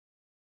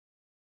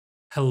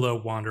Hello,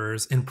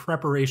 Wanderers. In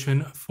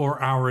preparation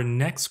for our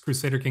next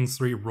Crusader Kings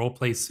 3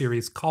 roleplay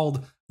series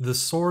called The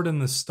Sword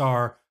and the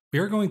Star, we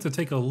are going to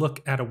take a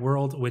look at a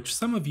world which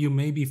some of you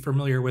may be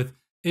familiar with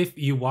if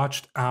you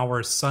watched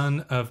our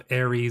Son of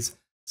Ares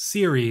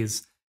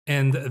series,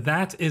 and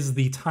that is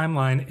the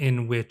timeline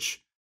in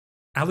which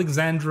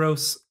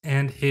Alexandros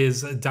and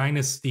his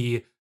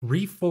dynasty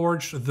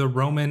reforged the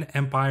Roman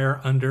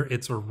Empire under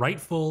its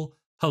rightful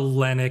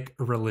Hellenic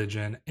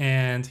religion.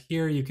 And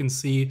here you can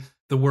see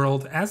the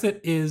world as it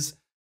is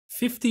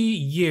 50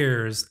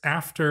 years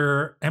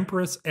after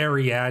Empress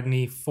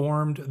Ariadne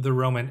formed the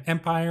Roman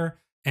Empire.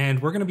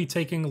 And we're going to be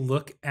taking a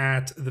look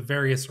at the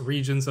various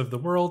regions of the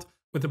world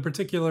with a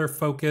particular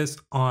focus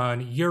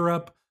on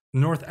Europe,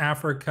 North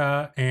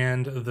Africa,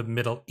 and the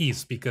Middle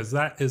East, because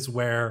that is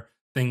where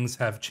things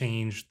have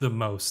changed the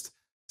most.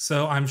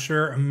 So I'm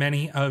sure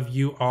many of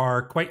you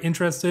are quite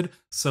interested,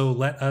 so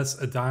let us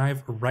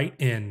dive right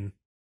in.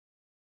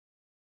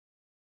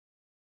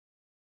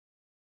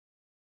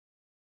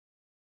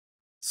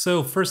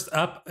 So first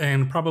up,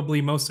 and probably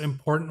most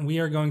important, we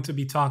are going to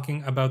be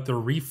talking about the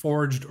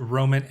reforged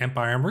Roman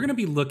Empire. And we're going to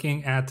be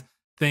looking at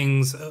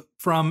things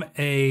from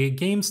a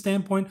game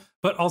standpoint,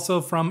 but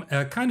also from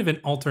a kind of an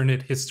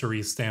alternate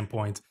history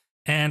standpoint.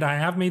 And I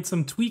have made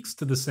some tweaks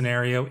to the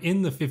scenario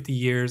in the 50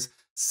 years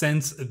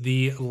since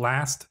the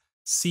last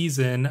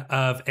season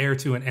of Heir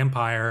to an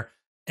Empire.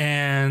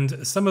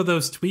 And some of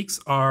those tweaks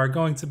are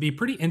going to be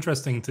pretty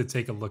interesting to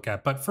take a look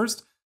at. But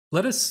first,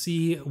 let us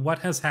see what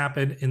has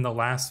happened in the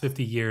last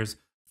 50 years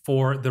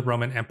for the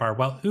Roman Empire.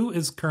 Well, who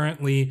is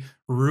currently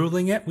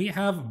ruling it? We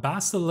have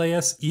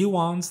Basileus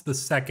Iuans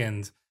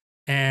II,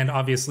 and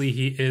obviously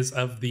he is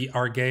of the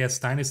Argeus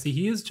dynasty.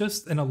 He is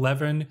just an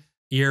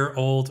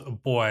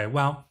 11-year-old boy.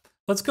 Well,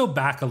 let's go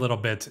back a little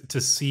bit to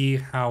see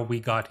how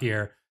we got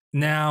here.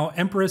 Now,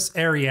 Empress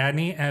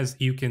Ariadne, as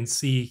you can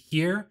see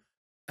here,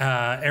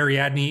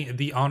 Ariadne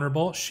the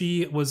Honorable,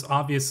 she was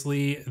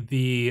obviously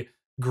the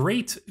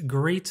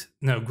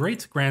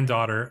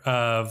great-granddaughter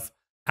of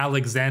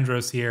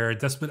Alexandros here,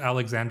 Despot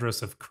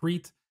Alexandros of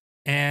Crete,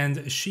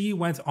 and she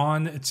went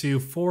on to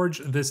forge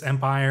this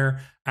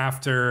empire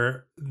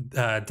after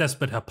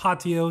Despot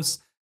Hepatios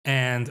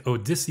and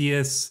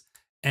Odysseus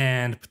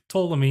and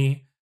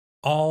Ptolemy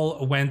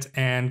all went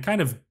and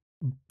kind of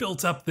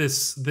built up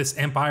this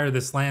empire,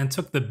 this land,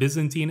 took the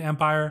Byzantine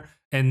Empire,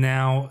 and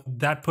now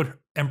that put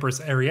Empress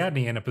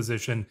Ariadne in a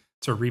position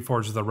to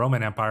reforge the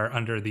Roman Empire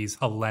under these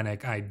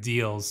Hellenic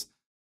ideals.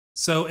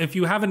 So if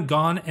you haven't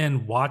gone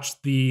and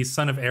watched the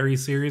Son of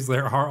Ares series,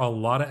 there are a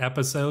lot of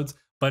episodes,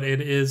 but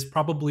it is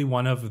probably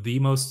one of the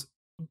most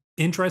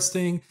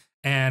interesting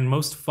and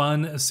most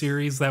fun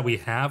series that we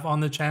have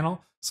on the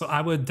channel. So I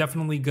would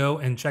definitely go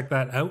and check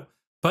that out.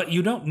 But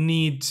you don't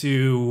need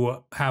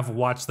to have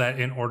watched that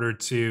in order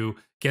to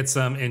get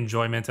some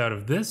enjoyment out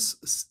of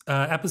this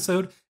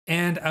episode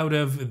and out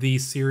of the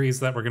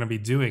series that we're going to be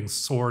doing,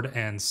 Sword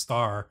and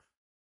Star.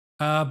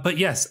 But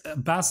yes,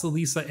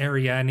 Basilisa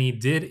Ariadne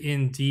did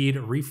indeed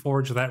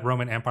reforge that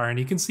Roman Empire, and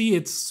you can see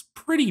it's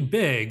pretty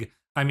big.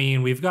 I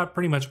mean, we've got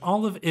pretty much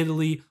all of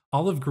Italy,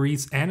 all of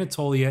Greece,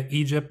 Anatolia,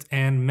 Egypt,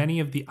 and many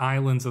of the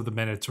islands of the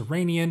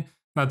Mediterranean,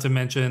 not to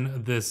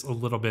mention this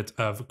little bit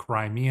of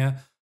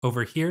Crimea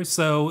over here.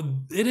 So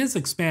it is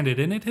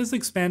expanded, and it has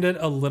expanded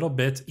a little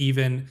bit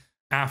even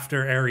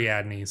after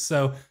Ariadne.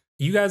 So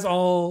you guys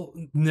all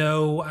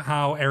know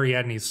how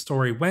Ariadne's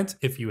story went.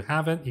 If you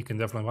haven't, you can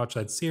definitely watch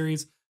that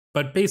series.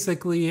 But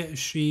basically,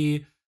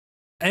 she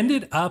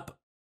ended up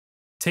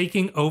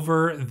taking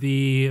over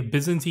the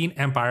Byzantine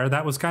Empire.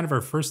 That was kind of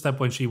her first step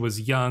when she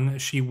was young.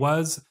 She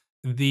was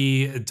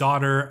the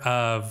daughter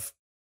of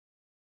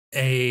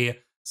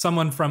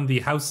someone from the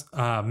house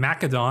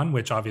Macedon,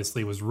 which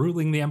obviously was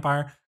ruling the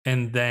empire,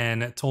 and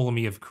then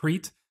Ptolemy of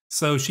Crete.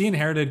 So she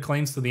inherited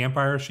claims to the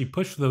empire. She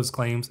pushed those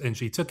claims and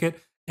she took it,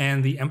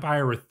 and the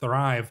empire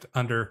thrived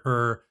under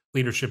her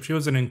leadership. She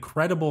was an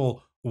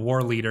incredible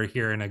war leader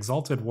here, an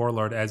exalted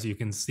warlord, as you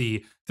can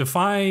see,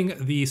 defying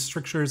the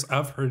strictures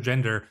of her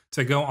gender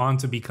to go on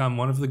to become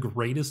one of the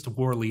greatest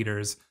war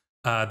leaders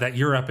that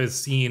Europe has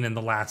seen in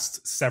the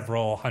last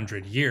several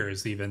hundred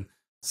years even.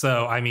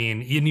 So, I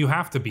mean, you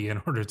have to be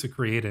in order to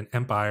create an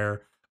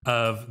empire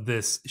of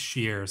this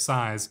sheer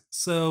size.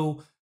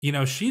 So, you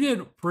know, she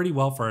did pretty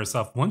well for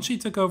herself. Once she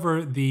took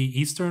over the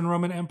Eastern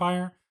Roman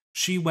Empire,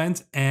 she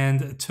went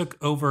and took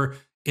over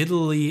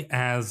Italy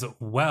as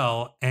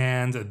well,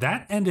 and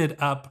that ended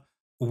up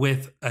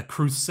with a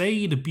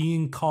crusade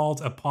being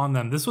called upon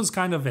them. This was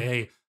kind of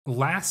a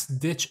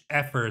last-ditch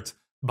effort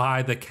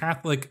by the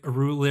Catholic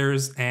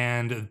rulers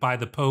and by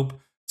the Pope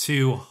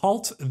to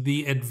halt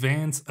the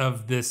advance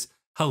of this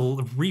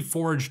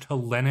reforged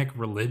Hellenic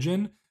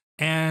religion,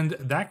 and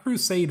that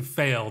crusade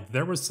failed.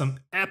 There was some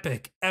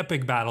epic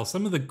battles.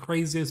 Some of the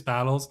craziest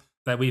battles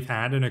that we've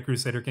had in a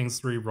Crusader Kings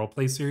 3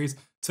 roleplay series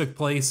took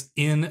place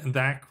in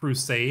that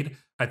crusade.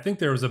 I think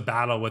there was a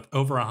battle with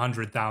over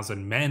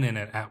 100,000 men in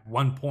it at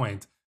one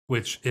point,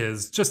 which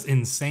is just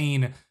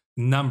insane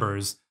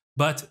numbers.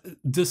 But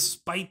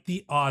despite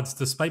the odds,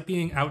 despite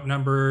being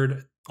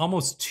outnumbered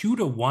almost 2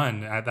 to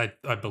 1.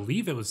 I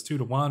believe it was 2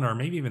 to 1, or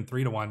maybe even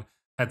 3 to 1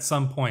 at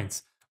some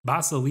points.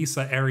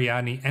 Basilisa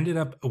Ariadne ended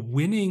up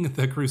winning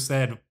the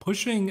crusade,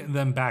 pushing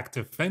them back,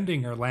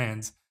 defending her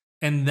lands,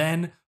 and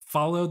then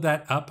followed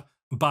that up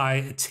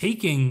by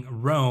taking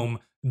Rome,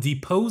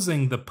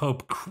 deposing the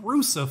Pope,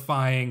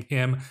 crucifying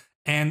him,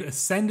 and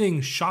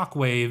sending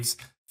shockwaves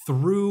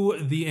through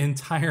the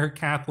entire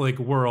Catholic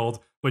world,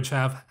 which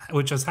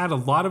has had a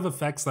lot of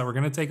effects that we're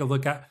going to take a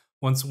look at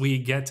once we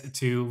get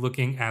to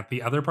looking at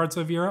the other parts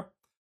of Europe.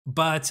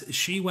 But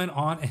she went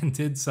on and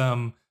did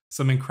some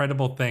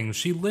incredible things.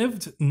 She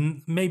lived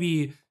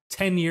maybe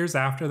 10 years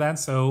after that,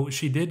 so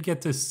she did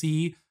get to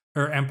see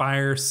her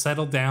empire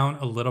settle down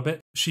a little bit.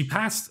 She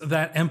passed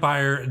that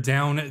empire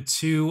down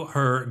to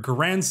her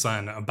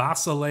grandson,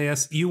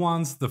 Basileus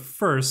Iwans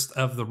I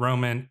of the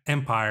Roman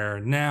Empire.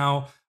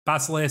 Now,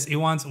 Basileus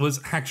Iwans was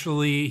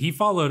actually, he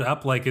followed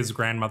up like his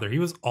grandmother. He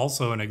was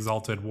also an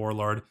exalted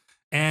warlord.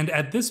 And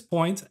at this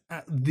point,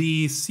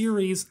 the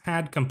series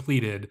had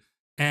completed,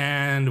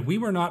 and we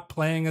were not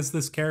playing as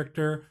this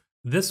character.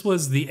 This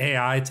was the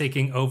AI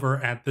taking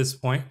over at this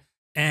point,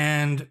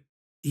 and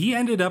he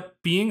ended up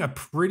being a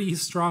pretty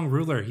strong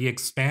ruler. He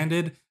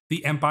expanded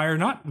the empire,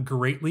 not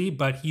greatly,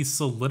 but he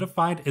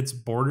solidified its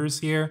borders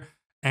here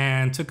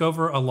and took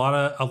over a lot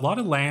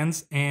of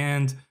lands,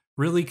 and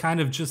really kind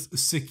of just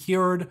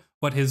secured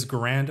what his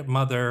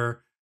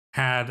grandmother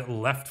had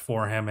left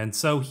for him. And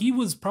so he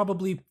was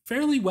probably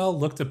fairly well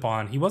looked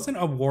upon. He wasn't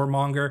a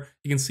warmonger.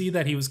 You can see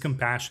that he was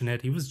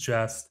compassionate. He was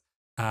just,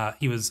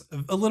 he was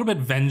a little bit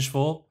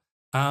vengeful,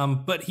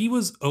 but he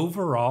was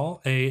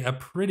overall a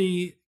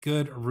pretty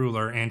good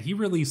ruler, and he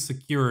really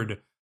secured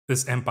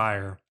this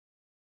empire.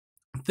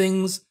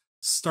 Things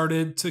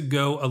started to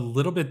go a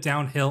little bit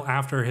downhill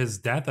after his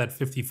death at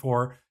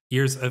 54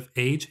 years of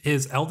age.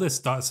 His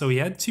eldest daughter, so he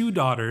had 2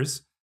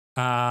 daughters,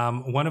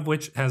 one of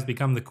which has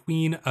become the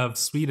Queen of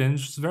Sweden.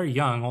 She's very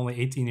young,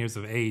 only 18 years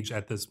of age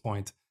at this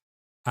point.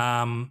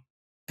 And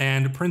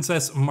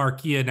Princess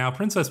Markia. Now,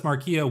 Princess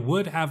Markia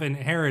would have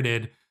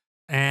inherited,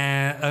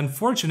 and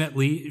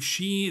unfortunately,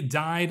 she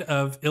died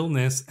of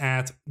illness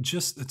at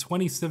just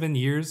 27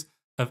 years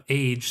of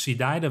age. She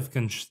died of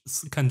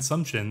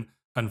consumption,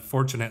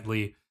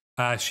 unfortunately.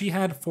 She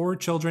had 4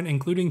 children,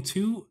 including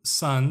 2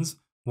 sons,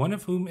 one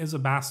of whom is a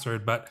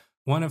bastard, but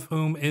one of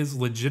whom is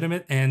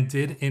legitimate and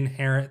did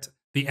inherit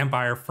the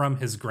empire from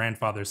his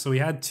grandfather. So he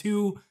had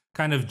 2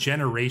 kind of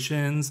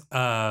generations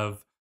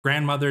of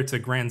grandmother to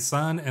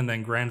grandson, and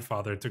then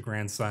grandfather to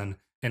grandson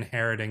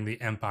inheriting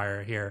the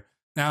empire here.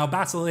 Now,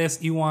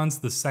 Basileus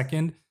Iwans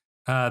II,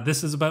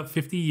 this is about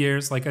 50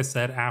 years, like I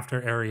said,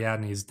 after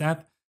Ariadne's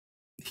death.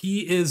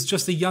 He is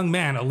just a young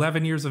man,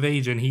 11 years of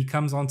age, and he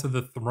comes onto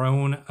the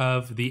throne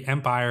of the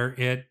empire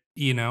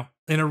in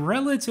a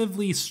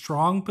relatively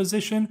strong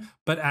position,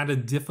 but at a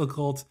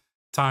difficult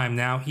time.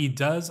 Now, he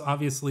does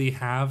obviously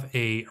have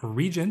a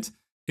regent.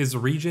 His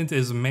regent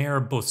is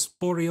Mayor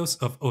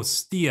Bosporios of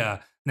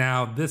Ostia.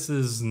 Now, this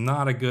is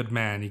not a good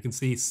man. You can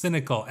see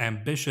cynical,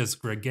 ambitious,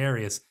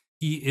 gregarious.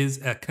 He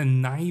is a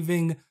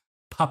conniving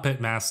puppet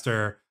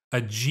master,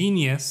 a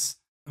genius,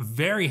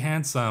 very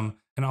handsome,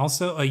 and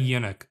also a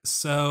eunuch.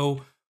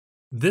 So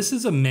this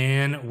is a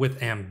man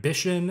with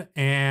ambition,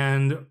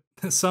 and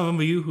some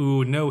of you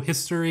who know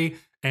history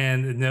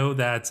and know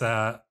that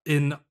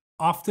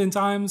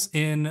oftentimes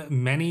in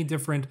many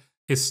different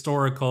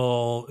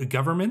historical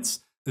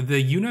governments,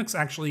 the eunuchs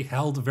actually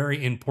held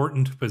very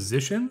important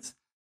positions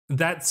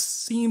that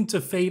seemed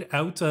to fade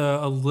out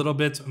a little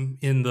bit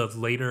in the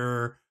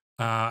later,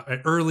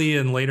 early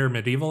and later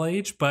medieval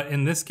age. But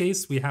in this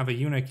case, we have a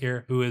eunuch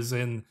here who is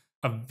in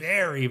a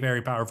very,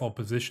 very powerful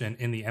position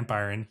in the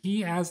empire, and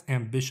he has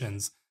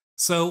ambitions.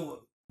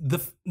 So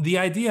the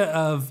idea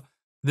of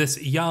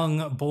this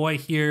young boy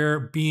here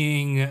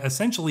being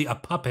essentially a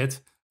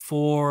puppet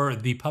for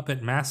the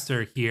puppet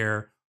master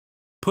here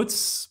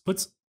puts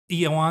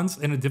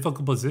Iwans in a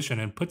difficult position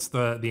and puts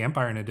the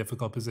empire in a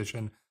difficult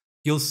position.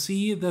 You'll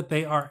see that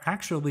they are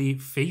actually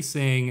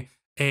facing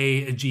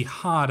a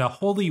jihad, a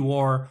holy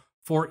war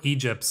for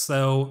Egypt.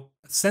 So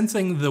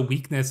sensing the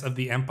weakness of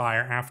the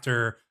empire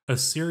after a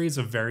series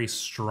of very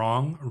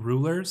strong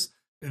rulers,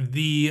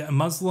 the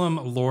Muslim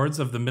lords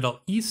of the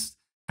Middle East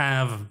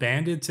have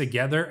banded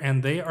together,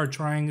 and they are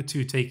trying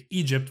to take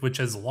Egypt, which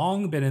has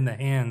long been in the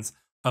hands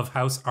of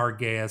House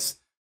Argeus,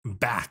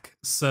 back.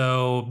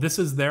 So this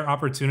is their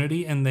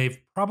opportunity, and they've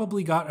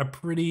probably got a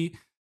pretty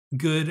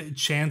good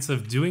chance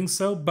of doing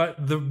so.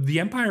 But the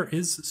empire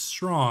is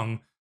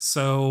strong,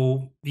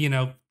 so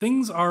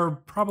things are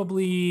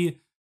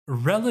probably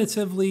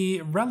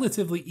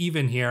relatively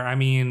even here. I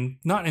mean,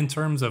 not in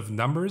terms of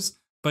numbers,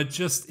 but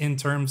just in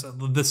terms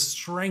of the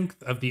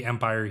strength of the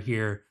empire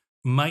here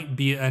might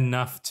be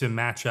enough to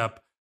match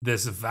up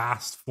this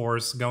vast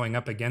force going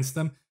up against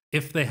them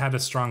if they had a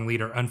strong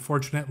leader.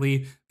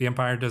 Unfortunately, the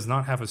empire does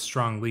not have a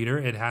strong leader.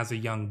 It has a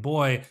young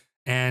boy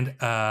and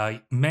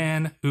a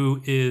man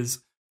who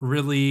is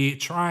really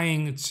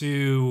trying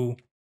to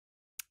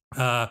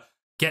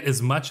get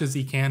as much as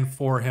he can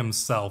for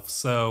himself.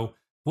 So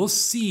we'll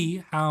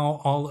see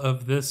how all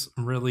of this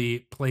really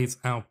plays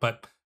out.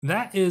 But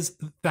that is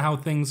how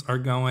things are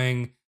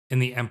going in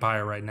the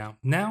Empire right now.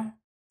 Now,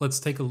 let's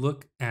take a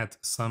look at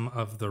some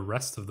of the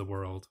rest of the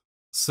world.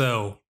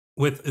 So,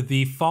 with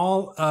the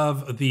fall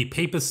of the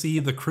papacy,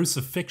 the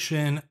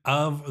crucifixion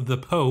of the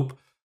Pope,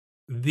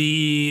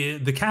 the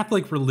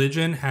Catholic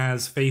religion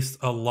has faced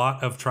a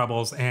lot of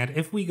troubles, and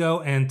if we go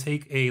and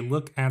take a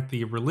look at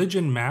the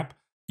religion map,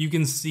 you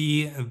can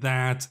see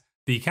that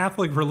the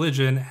Catholic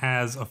religion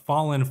has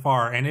fallen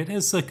far, and it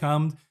has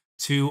succumbed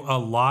to a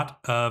lot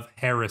of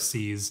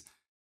heresies.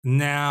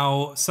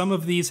 Now, some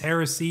of these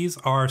heresies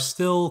are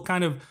still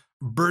kind of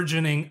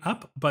burgeoning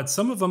up, but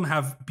some of them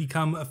have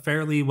become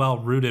fairly well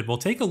rooted. We'll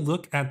take a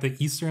look at the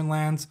Eastern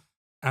lands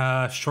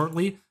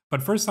shortly,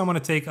 but first I want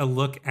to take a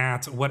look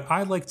at what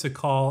I like to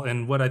call,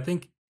 and what I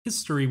think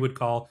history would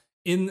call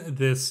in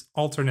this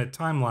alternate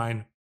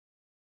timeline,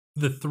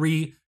 the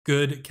three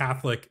good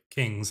Catholic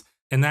kings.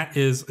 And that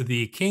is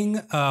the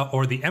king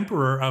or the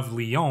emperor of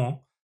Lyon,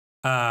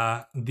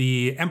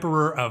 the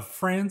emperor of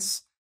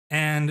France,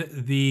 and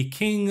the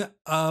king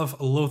of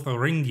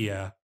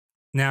Lotharingia.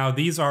 Now,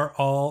 these are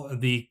all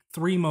the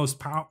three most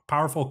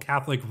powerful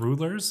Catholic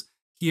rulers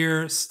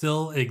here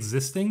still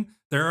existing.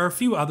 There are a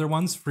few other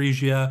ones,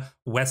 Frisia,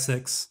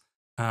 Wessex.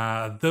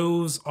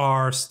 Those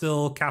are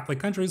still Catholic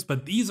countries,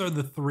 but these are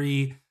the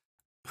three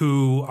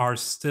who are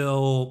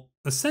still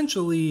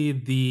essentially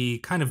the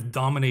kind of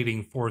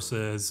dominating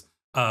forces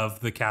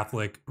of the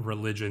Catholic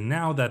religion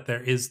now that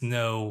there is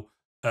no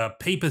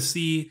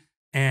papacy,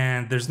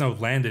 and there's no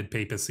landed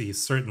papacy,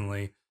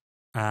 certainly.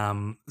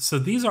 So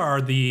these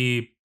are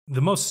the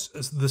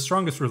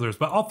strongest rulers,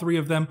 but all three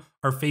of them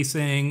are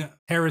facing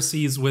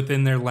heresies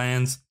within their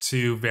lands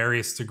to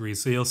various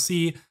degrees. So you'll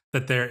see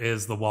that there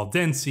is the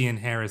Waldensian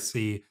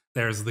heresy,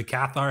 there's the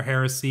Cathar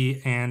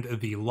heresy, and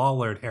the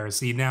Lollard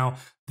heresy. Now,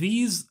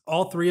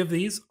 all three of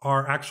these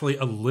are actually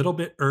a little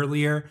bit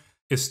earlier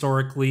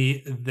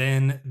historically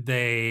than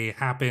they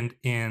happened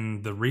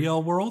in the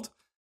real world,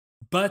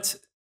 but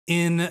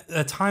in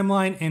a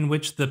timeline in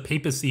which the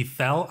papacy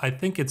fell, I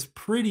think it's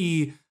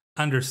pretty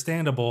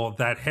understandable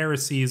that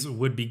heresies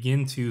would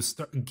begin to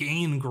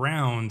gain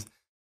ground,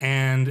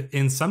 and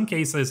in some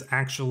cases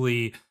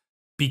actually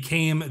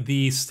became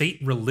the state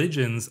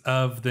religions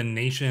of the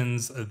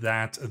nations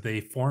that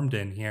they formed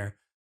in here.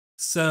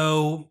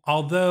 So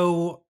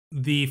although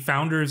the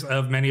founders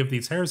of many of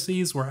these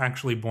heresies were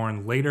actually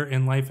born later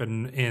in life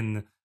and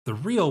in the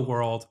real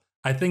world,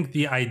 I think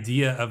the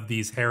idea of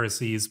these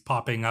heresies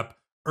popping up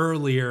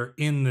earlier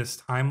in this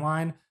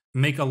timeline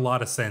make a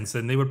lot of sense,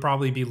 and they would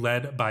probably be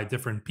led by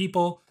different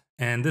people,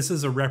 and this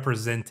is a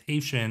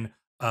representation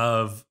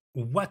of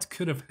what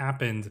could have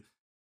happened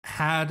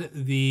had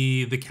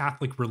the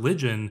Catholic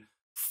religion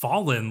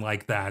fallen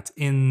like that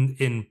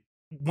in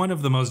one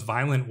of the most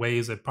violent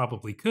ways it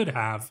probably could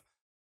have,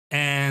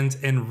 and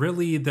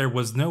really there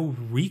was no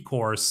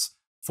recourse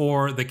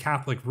for the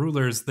Catholic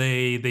rulers.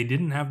 They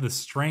didn't have the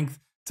strength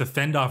to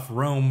fend off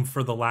Rome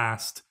for the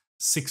last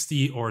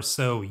 60 or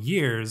so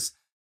years,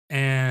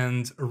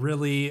 and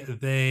really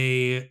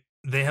they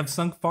have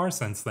sunk far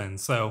since then.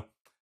 So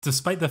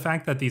despite the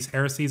fact that these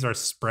heresies are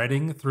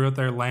spreading throughout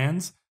their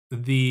lands,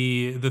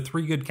 the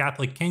three good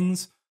Catholic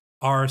kings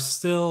are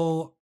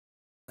still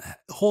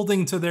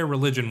holding to their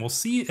religion. We'll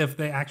see if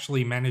they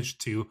actually manage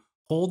to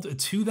hold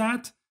to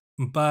that,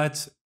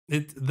 but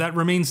that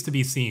remains to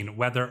be seen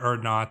whether or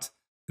not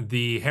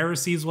the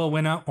heresies will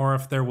win out or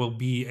if there will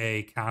be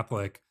a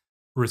Catholic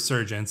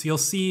resurgence. You'll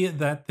see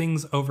that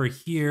things over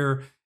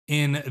here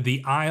in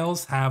the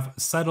Isles have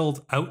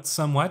settled out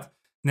somewhat.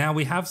 Now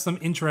we have some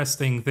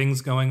interesting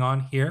things going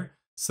on here.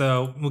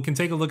 So we can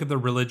take a look at the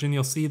religion.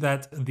 You'll see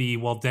that the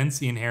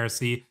Waldensian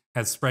heresy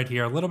has spread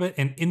here a little bit,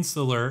 and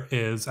Insular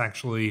is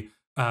actually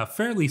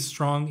fairly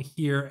strong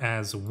here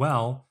as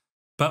well.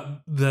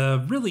 But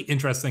the really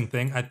interesting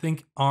thing, I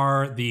think,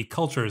 are the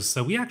cultures.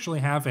 So we actually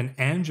have an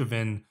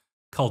Angevin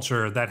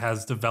culture that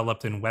has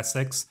developed in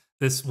Wessex.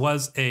 This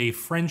was a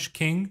French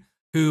king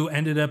who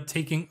ended up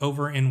taking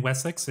over in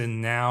Wessex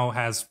and now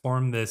has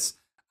formed this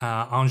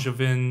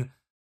Angevin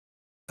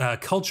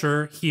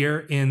culture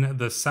here in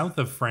the south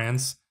of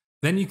France.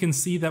 Then you can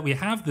see that we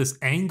have this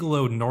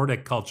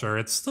Anglo-Nordic culture.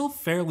 It's still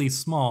fairly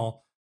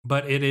small,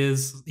 but it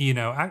is,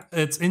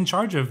 it's in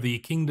charge of the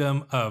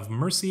kingdom of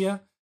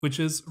Mercia, which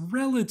is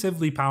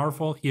relatively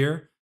powerful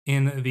here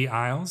in the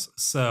Isles.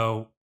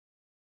 So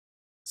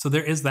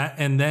there is that.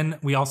 And then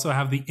we also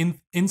have the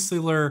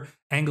insular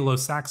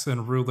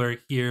Anglo-Saxon ruler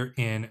here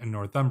in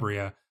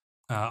Northumbria,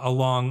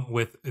 along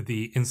with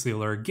the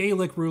insular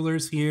Gaelic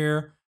rulers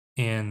here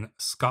in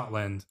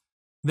Scotland.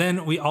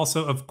 Then we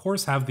also, of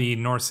course, have the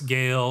Norse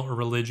Gael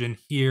religion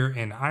here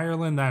in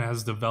Ireland that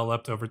has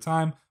developed over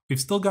time. We've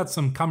still got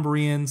some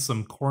Cumbrian,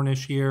 some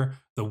Cornish here,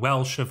 the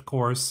Welsh, of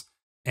course,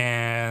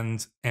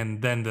 and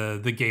then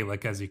the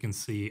Gaelic, as you can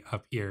see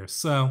up here.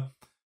 So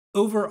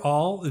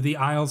overall, the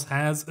Isles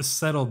has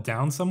settled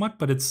down somewhat,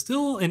 but it's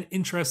still an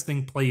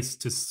interesting place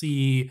to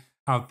see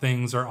how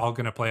things are all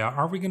going to play out.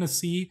 Are we going to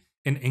see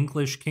an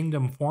English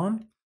kingdom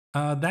formed?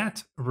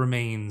 That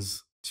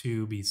remains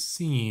to be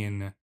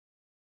seen.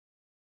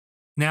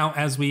 Now,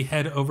 as we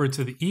head over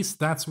to the east,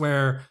 that's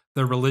where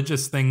the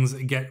religious things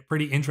get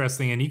pretty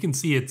interesting. And you can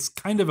see it's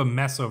kind of a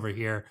mess over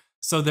here.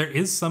 So there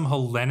is some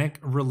Hellenic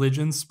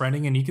religion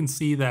spreading. And you can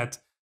see that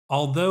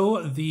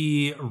although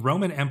the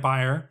Roman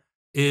Empire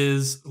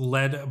is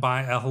led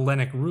by a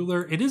Hellenic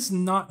ruler, it is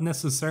not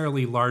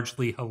necessarily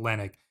largely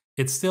Hellenic.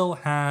 It still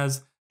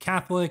has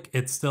Catholic,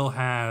 it still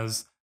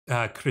has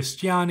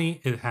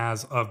Christiani, it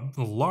has a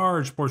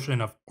large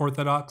portion of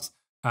Orthodox.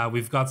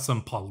 We've got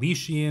some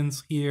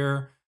Paulicians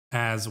here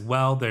as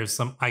well. There's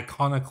some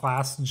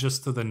iconoclasts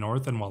just to the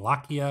north in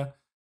Wallachia.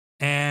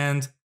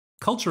 And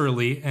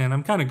culturally, and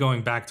I'm kind of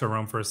going back to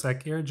Rome for a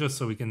sec here, just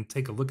so we can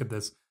take a look at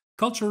this.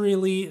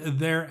 Culturally,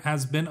 there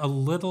has been a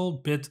little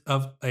bit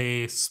of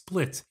a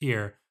split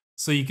here.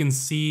 So you can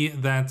see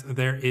that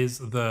there is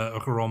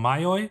the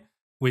Romaioi,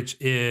 which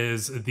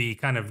is the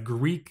kind of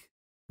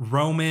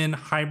Greek-Roman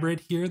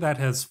hybrid here that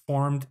has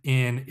formed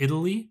in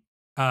Italy.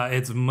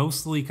 It's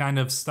mostly kind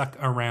of stuck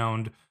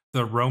around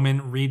the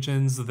Roman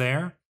regions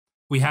there.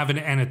 We have an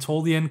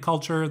Anatolian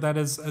culture that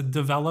is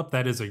developed,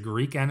 that is a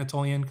Greek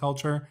Anatolian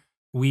culture.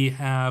 We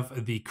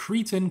have the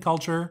Cretan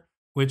culture,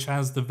 which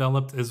has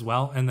developed as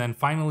well. And then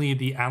finally,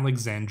 the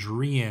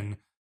Alexandrian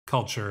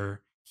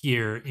culture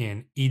here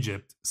in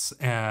Egypt.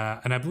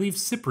 And I believe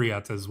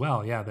Cypriot as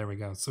well. Yeah, there we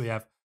go. So we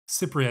have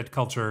Cypriot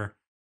culture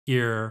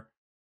here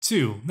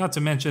too, not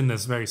to mention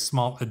this very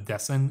small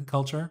Edessan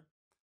culture.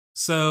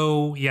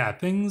 So yeah,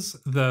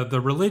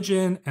 the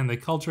religion and the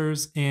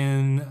cultures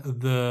in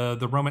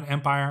the Roman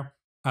Empire,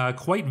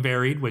 quite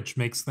varied, which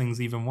makes things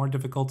even more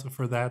difficult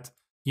for that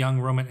young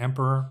Roman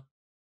emperor.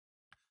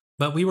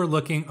 But we were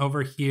looking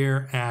over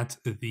here at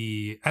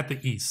the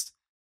east,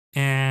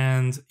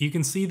 and you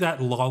can see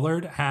that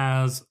Lollard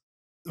has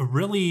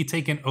really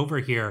taken over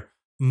here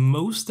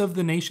most of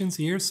the nations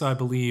here. So I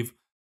believe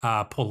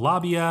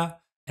Polabia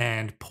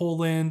and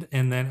Poland,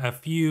 and then a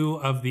few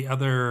of the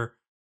other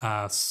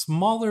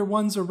smaller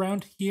ones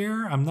around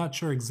here. I'm not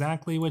sure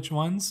exactly which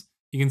ones.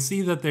 You can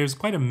see that there's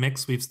quite a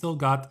mix. We've still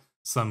got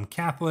some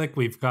Catholic,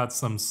 we've got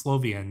some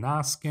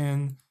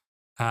Slovianaskin,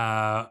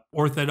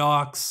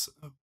 Orthodox,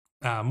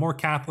 more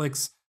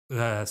Catholics.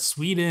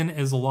 Sweden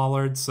is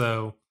Lollard,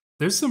 so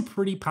there's some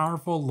pretty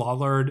powerful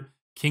Lollard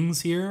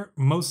kings here.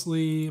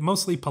 Mostly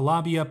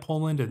Polabia,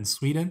 Poland, and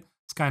Sweden.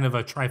 It's kind of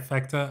a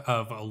trifecta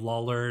of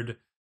Lollard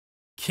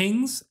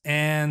kings,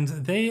 and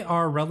they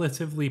are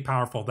relatively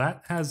powerful.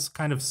 That has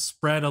kind of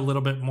spread a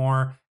little bit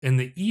more in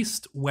the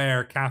east,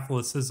 where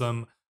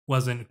Catholicism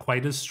wasn't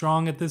quite as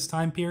strong at this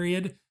time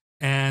period,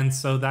 and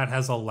so that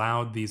has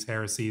allowed these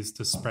heresies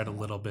to spread a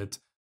little bit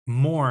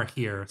more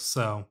here.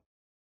 So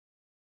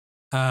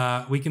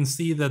we can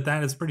see that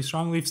that is pretty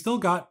strong. We've still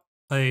got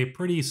a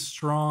pretty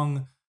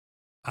strong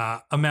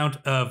amount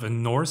of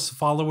Norse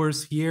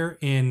followers here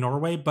in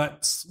Norway,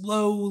 but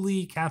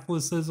slowly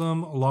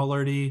Catholicism,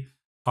 Lollardy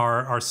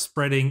are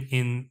spreading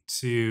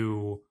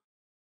into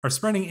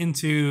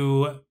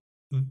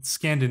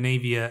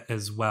Scandinavia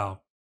as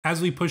well.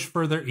 As we push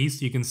further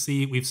east, you can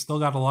see we've still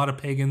got a lot of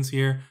pagans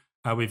here.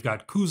 We've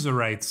got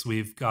Kuzarites,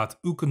 we've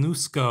got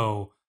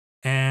Ukunusko,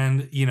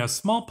 and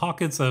small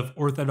pockets of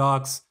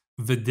Orthodox,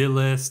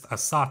 Vidilist,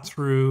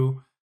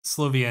 Asatru,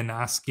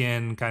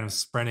 Slovianaskin kind of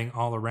spreading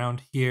all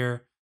around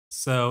here.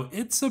 So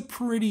it's a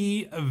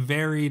pretty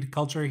varied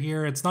culture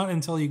here. It's not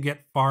until you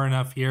get far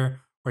enough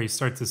here where you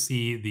start to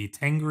see the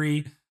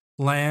Tengri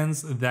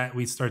lands that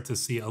we start to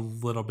see a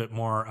little bit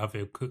more of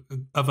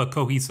a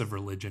cohesive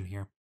religion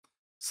here.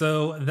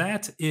 So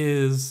that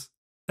is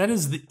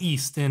the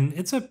East, and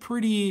it's a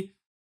pretty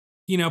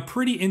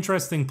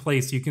interesting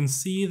place. You can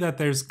see that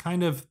there's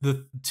kind of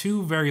the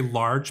two very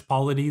large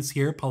polities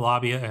here,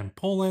 Polabia and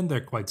Poland.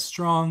 They're quite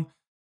strong.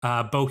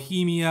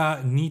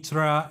 Bohemia,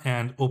 Nitra,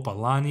 and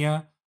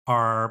Opalania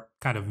are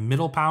kind of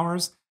middle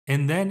powers.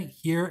 And then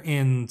here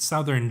in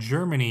southern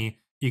Germany,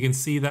 you can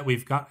see that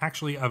we've got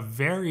actually a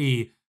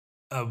very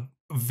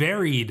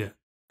varied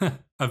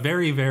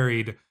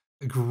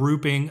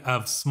grouping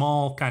of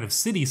small kind of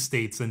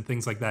city-states and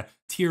things like that.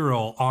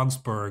 Tyrol,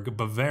 Augsburg,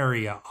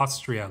 Bavaria,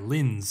 Austria,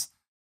 Linz,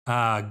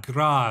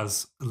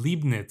 Graz,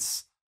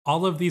 Leibniz.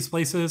 All of these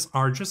places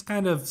are just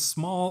kind of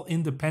small,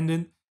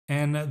 independent,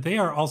 and they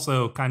are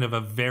also kind of a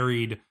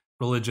varied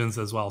religions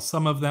as well.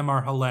 Some of them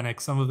are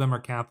Hellenic, some of them are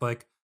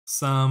Catholic,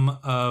 some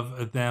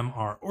of them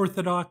are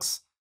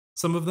Orthodox,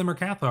 some of them are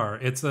Cathar.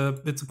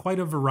 It's quite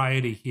a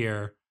variety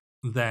here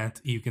that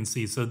you can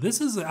see. So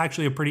this is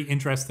actually a pretty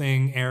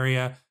interesting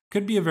area.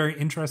 Could be a very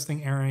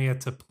interesting area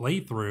to play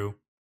through.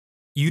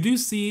 You do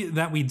see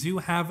that we do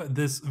have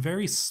this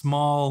very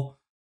small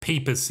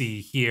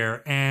papacy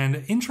here,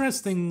 and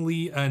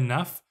interestingly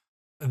enough,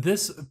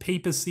 this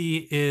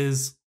papacy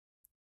is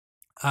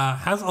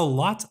has a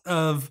lot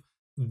of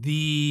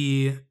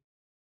the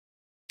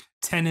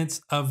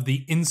tenets of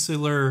the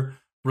insular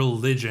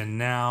religion.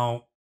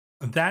 Now,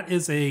 that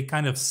is a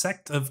kind of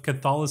sect of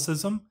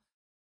Catholicism,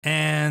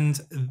 and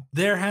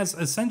there has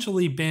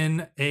essentially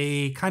been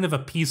a kind of a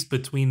peace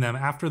between them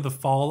after the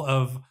fall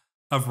of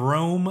of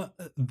Rome,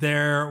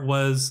 there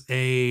was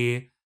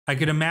I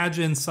could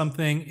imagine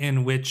something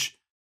in which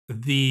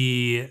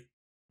the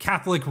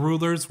Catholic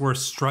rulers were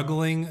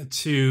struggling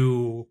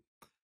to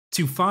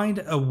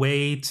find a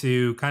way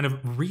to kind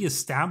of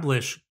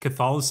reestablish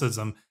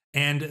Catholicism.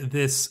 And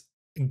this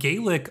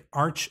Gaelic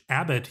arch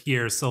abbot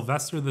here,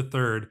 Sylvester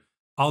III,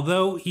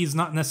 although he's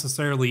not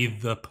necessarily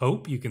the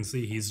Pope, you can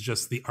see he's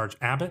just the arch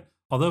abbot.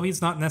 Although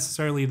he's not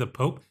necessarily the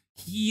Pope,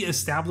 he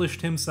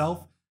established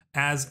himself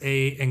as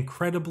a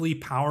incredibly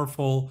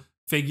powerful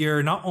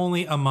figure, not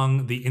only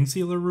among the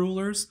insular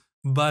rulers,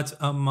 but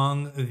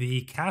among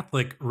the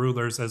Catholic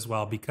rulers as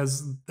well,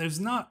 because there's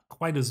not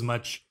quite as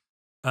much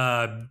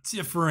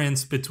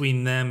difference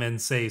between them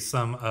and, say,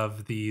 some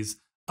of these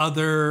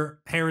other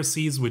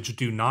heresies which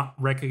do not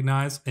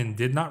recognize and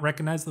did not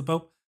recognize the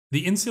Pope.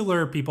 The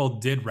insular people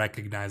did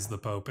recognize the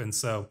Pope, and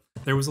so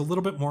there was a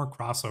little bit more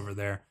crossover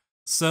there.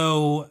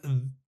 So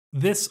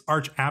this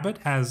arch abbot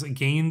has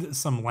gained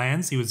some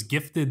lands. He was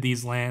gifted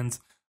these lands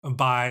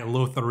by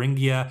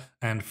Lotharingia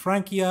and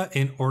Francia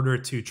in order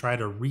to try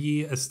to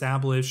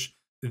re-establish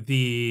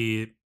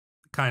the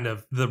kind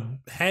of the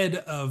head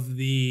of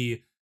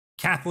the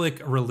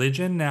Catholic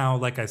religion. Now,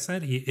 like I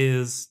said, he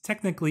is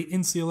technically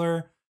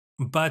insular,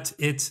 but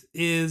there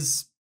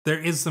is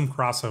some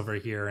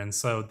crossover here. And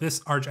so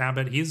this arch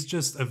abbot, he's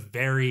just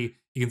you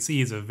can see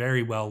he's a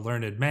very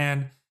well-learned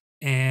man,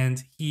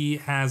 and he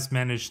has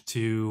managed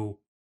to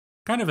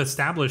kind of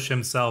establish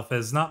himself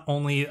as not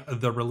only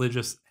the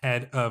religious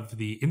head of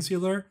the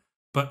insular,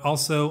 but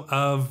also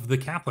of the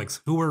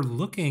Catholics who were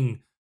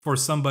looking for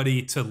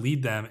somebody to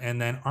lead them.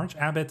 And then Arch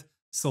Abbot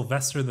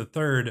Sylvester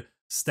III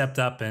stepped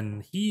up,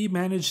 and he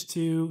managed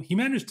to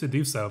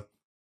do so.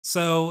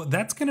 So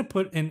that's going to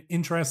put an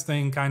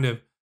interesting kind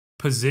of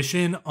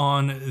position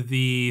on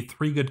the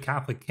three good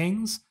Catholic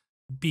kings,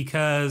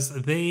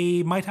 because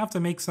they might have to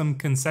make some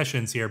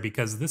concessions here,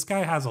 because this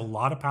guy has a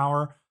lot of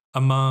power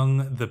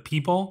among the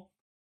people,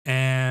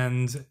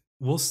 and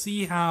we'll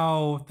see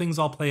how things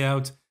all play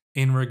out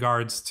in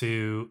regards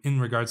to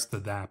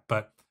that.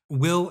 But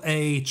will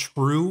a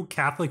true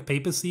Catholic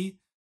papacy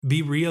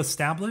be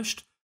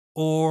reestablished,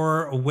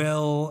 or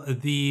will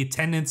the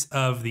tenets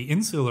of the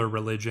insular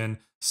religion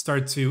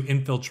start to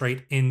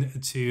infiltrate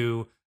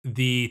into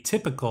the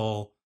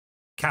typical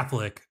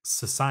Catholic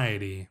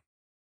society?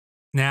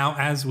 Now,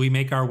 as we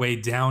make our way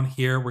down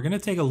here, we're going to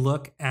take a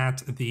look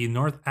at the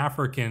North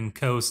African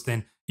coast,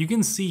 and you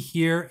can see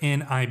here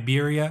in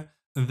Iberia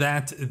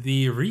that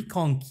the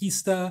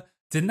Reconquista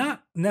did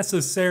not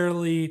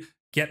necessarily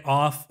get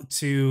off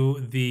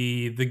to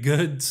the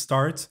good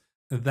start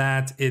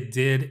that it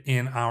did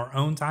in our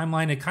own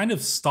timeline. It kind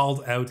of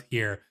stalled out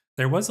here.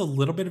 There was a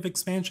little bit of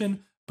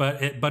expansion,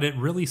 but it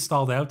really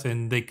stalled out,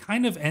 and they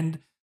kind of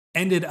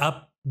ended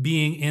up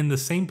being in the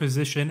same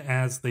position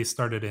as they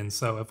started in.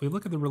 So if we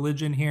look at the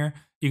religion here,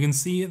 you can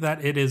see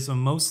that it is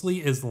mostly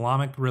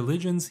Islamic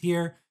religions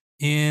here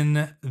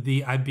in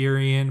the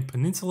Iberian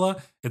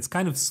Peninsula. It's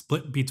kind of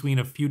split between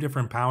a few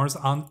different powers,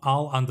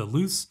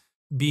 Al-Andalus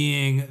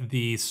being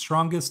the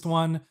strongest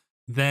one.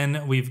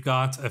 Then we've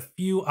got a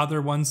few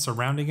other ones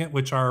surrounding it,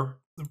 which are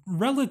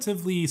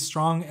relatively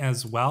strong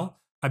as well.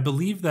 I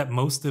believe that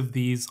most of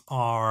these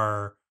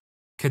are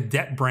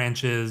cadet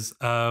branches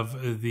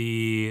of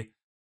the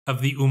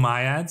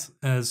Umayyads,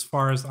 as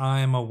far as I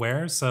am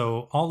aware.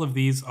 So all of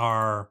these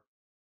are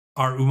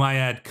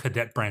Umayyad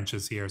cadet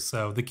branches here.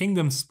 So the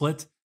kingdom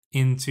split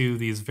into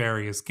these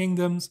various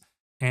kingdoms,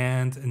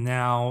 and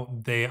now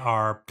they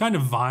are kind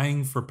of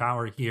vying for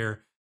power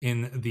here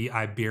in the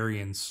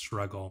Iberian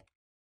struggle.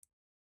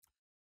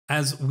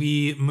 As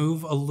we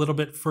move a little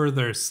bit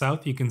further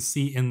south, you can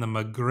see in the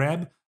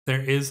Maghreb,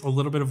 there is a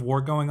little bit of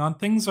war going on.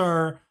 Things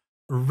are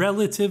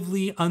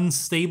relatively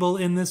unstable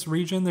in this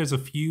region. There's a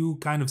few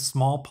kind of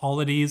small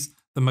polities.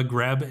 The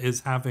Maghreb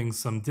is having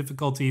some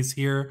difficulties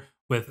here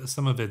with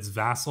some of its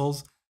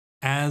vassals.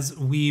 As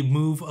we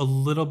move a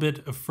little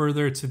bit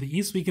further to the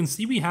east, we can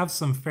see we have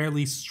some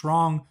fairly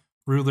strong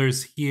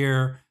rulers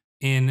here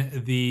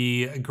in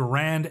the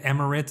Grand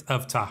Emirate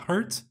of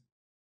Tahert,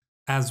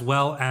 as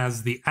well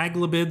as the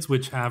Aghlabids,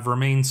 which have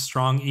remained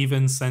strong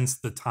even since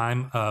the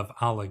time of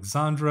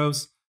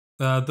Alexandros.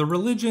 The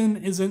religion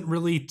isn't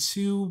really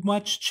too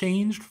much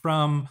changed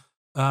from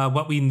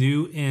what we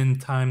knew in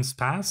times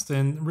past,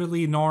 and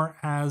really nor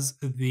has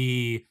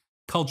the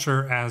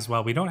culture as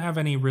well. We don't have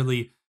any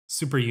really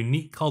super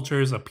unique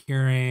cultures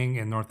appearing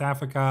in North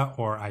Africa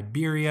or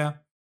Iberia.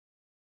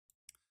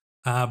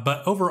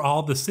 But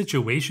overall, the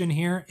situation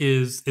here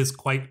is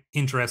quite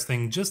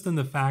interesting, just in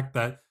the fact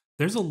that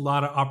there's a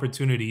lot of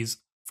opportunities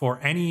for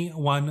any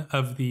one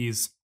of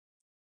these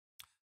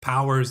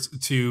powers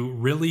to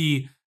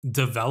really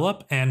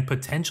develop and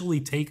potentially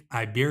take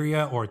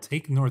Iberia or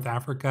take North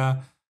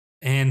Africa,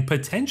 and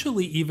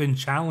potentially even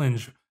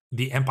challenge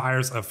the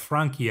empires of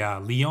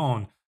Francia,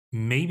 Lyon,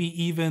 maybe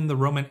even the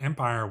Roman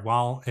Empire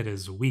while it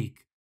is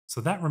weak.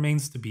 So that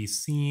remains to be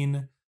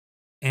seen.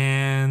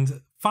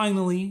 And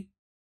finally,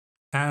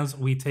 as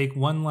we take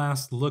one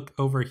last look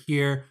over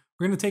here,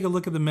 we're going to take a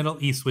look at the Middle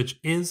East, which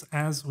is,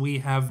 as we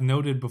have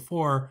noted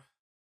before,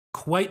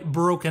 quite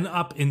broken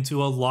up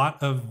into a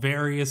lot of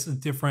various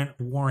different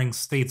warring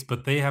states,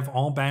 but they have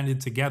all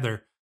banded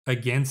together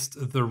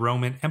against the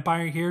Roman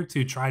Empire here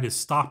to try to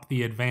stop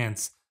the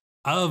advance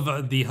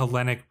of the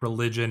Hellenic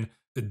religion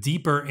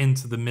deeper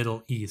into the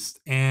Middle East.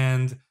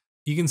 And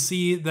you can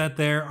see that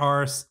there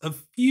are a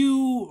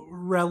few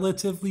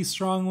relatively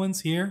strong ones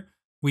here.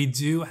 We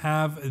do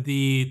have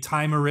the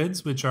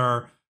Timurids, which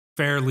are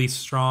fairly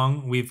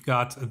strong. We've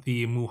got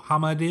the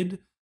Muhammadid,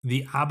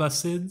 the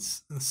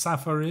Abbasids,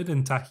 Safarid,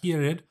 and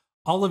Tahirid.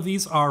 All of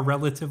these are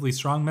relatively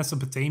strong.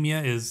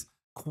 Mesopotamia is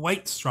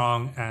quite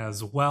strong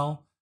as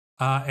well.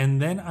 And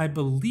then I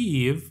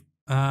believe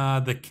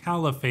the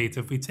Caliphate,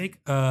 if we take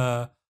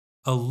a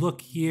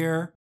look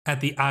here at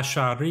the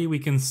Ash'ari, we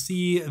can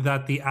see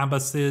that the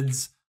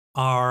Abbasids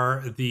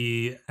are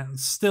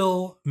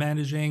still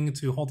managing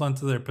to hold on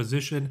to their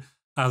position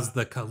as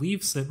the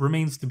caliphs. It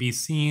remains to be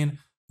seen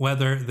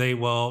whether they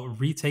will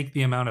retake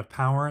the amount of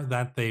power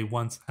that they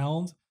once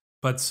held,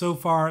 but so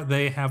far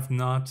they have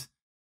not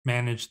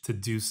managed to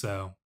do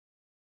so.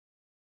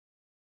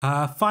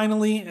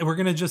 Finally, we're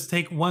going to just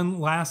take one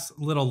last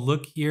little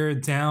look here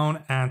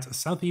down at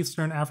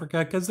Southeastern Africa,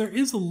 because there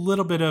is a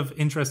little bit of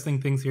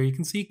interesting things here. You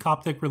can see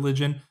Coptic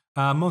religion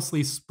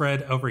mostly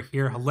spread over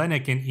here.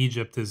 Hellenic in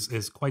Egypt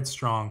is quite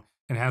strong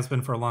and has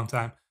been for a long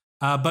time.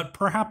 But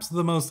perhaps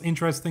the most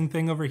interesting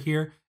thing over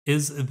here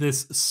is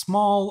this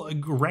small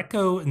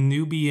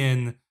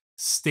Greco-Nubian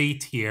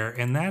state here,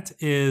 and that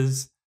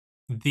is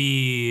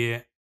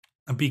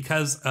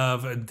because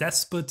of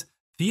Despot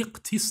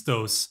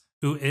Theoktistos,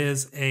 who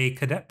is a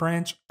cadet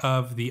branch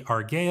of the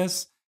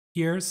Argeus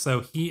here. So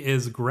he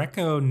is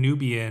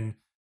Greco-Nubian,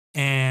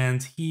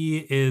 and he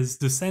is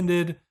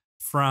descended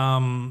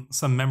from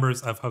some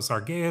members of House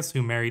Argeus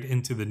who married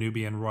into the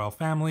Nubian royal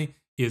family.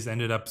 He has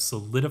ended up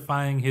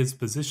solidifying his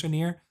position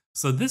here.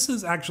 So this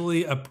is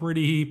actually a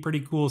pretty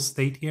cool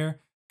state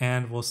here,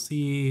 and we'll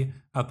see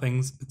how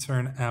things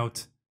turn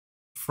out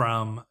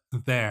from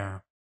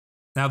there.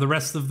 Now, the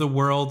rest of the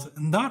world,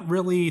 not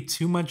really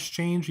too much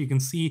change. You can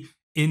see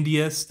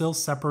India still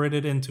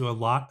separated into a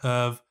lot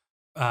of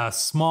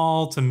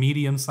small to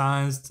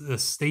medium-sized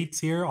states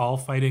here, all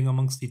fighting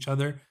amongst each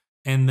other.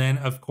 And then,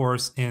 of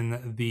course,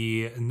 in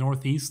the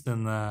northeast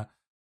and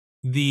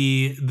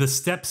the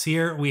steppes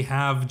here, we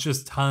have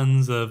just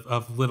tons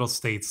of little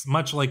states,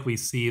 much like we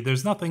see.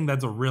 There's nothing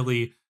that's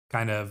really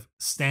kind of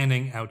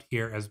standing out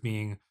here as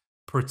being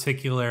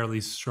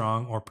particularly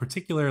strong or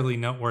particularly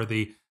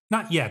noteworthy.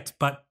 Not yet,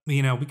 but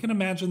we can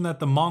imagine that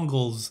the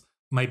Mongols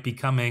might be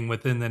coming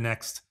within the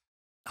next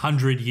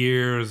 100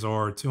 years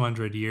or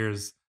 200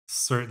 years,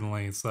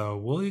 certainly. So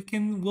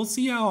we'll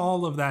see how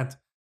all of that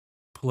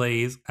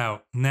plays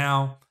out.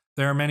 Now,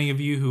 there are many of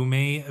you who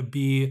may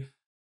be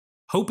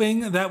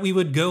hoping that we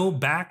would go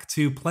back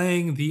to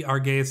playing the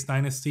Argeus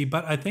dynasty,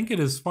 but I think it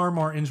is far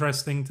more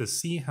interesting to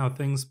see how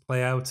things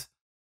play out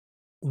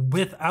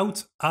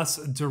without us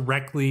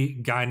directly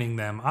guiding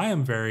them. I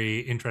am very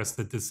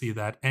interested to see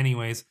that.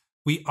 Anyways,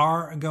 we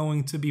are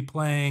going to be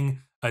playing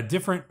a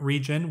different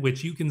region,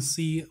 which you can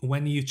see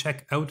when you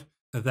check out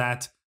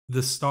that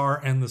The Star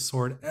and the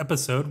Sword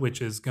episode,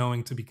 which is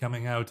going to be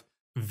coming out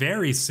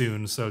very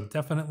soon. So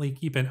definitely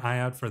keep an eye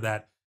out for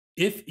that.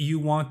 If you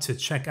want to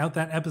check out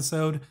that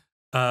episode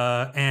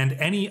and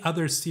any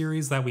other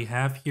series that we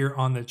have here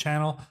on the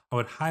channel, I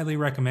would highly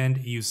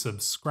recommend you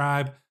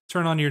subscribe,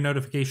 turn on your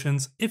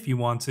notifications if you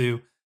want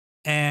to.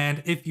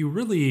 And if you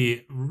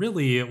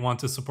really want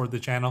to support the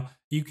channel,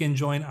 you can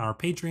join our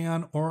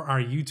Patreon or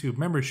our YouTube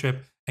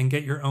membership and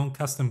get your own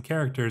custom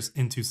characters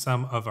into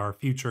some of our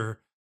future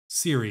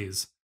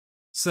series.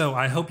 So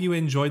I hope you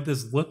enjoyed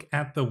this look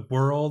at the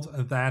world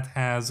that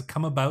has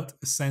come about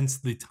since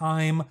the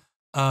time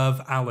of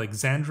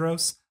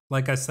Alexandros.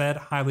 Like I said,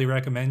 highly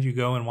recommend you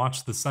go and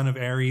watch the Son of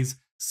Ares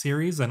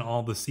series and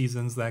all the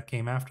seasons that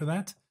came after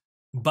that.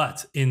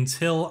 But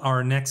until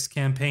our next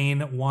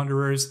campaign,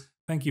 Wanderers,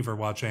 thank you for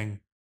watching.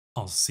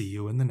 I'll see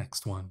you in the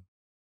next one.